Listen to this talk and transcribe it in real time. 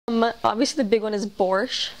Obviously the big one is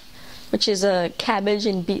borscht, which is a cabbage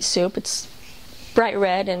and beet soup. It's bright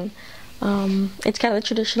red, and it's kind of the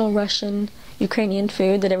traditional Russian Ukrainian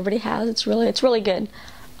food that everybody has. It's really good.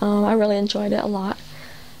 I really enjoyed it a lot.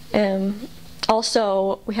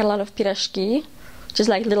 Also, we had a lot of pirashki, which is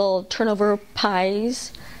like little turnover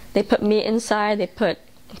pies. They put meat inside, they put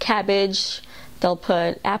cabbage, they'll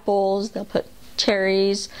put apples, they'll put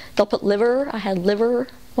cherries, they'll put liver. I had liver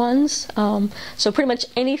ones. So pretty much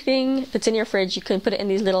anything that's in your fridge, you can put it in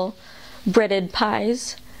these little breaded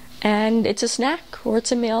pies, and it's a snack or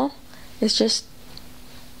it's a meal. It's just,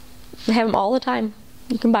 they have them all the time.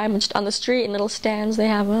 You can buy them just on the street in little stands. They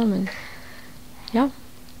have them, and yeah,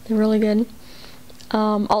 they're really good.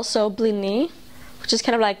 Also blini, which is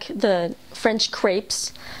kind of like the French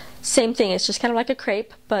crepes. Same thing, it's just kind of like a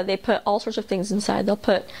crepe, but they put all sorts of things inside. They'll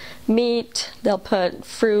put meat, they'll put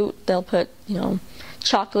fruit, they'll put, you know,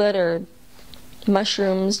 chocolate or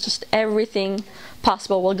mushrooms, just everything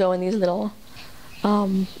possible will go in these little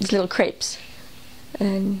crepes.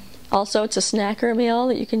 And also it's a snacker meal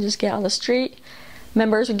that you can just get on the street.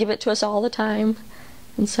 Members would give it to us all the time,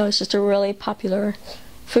 and so it's just a really popular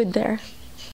food there.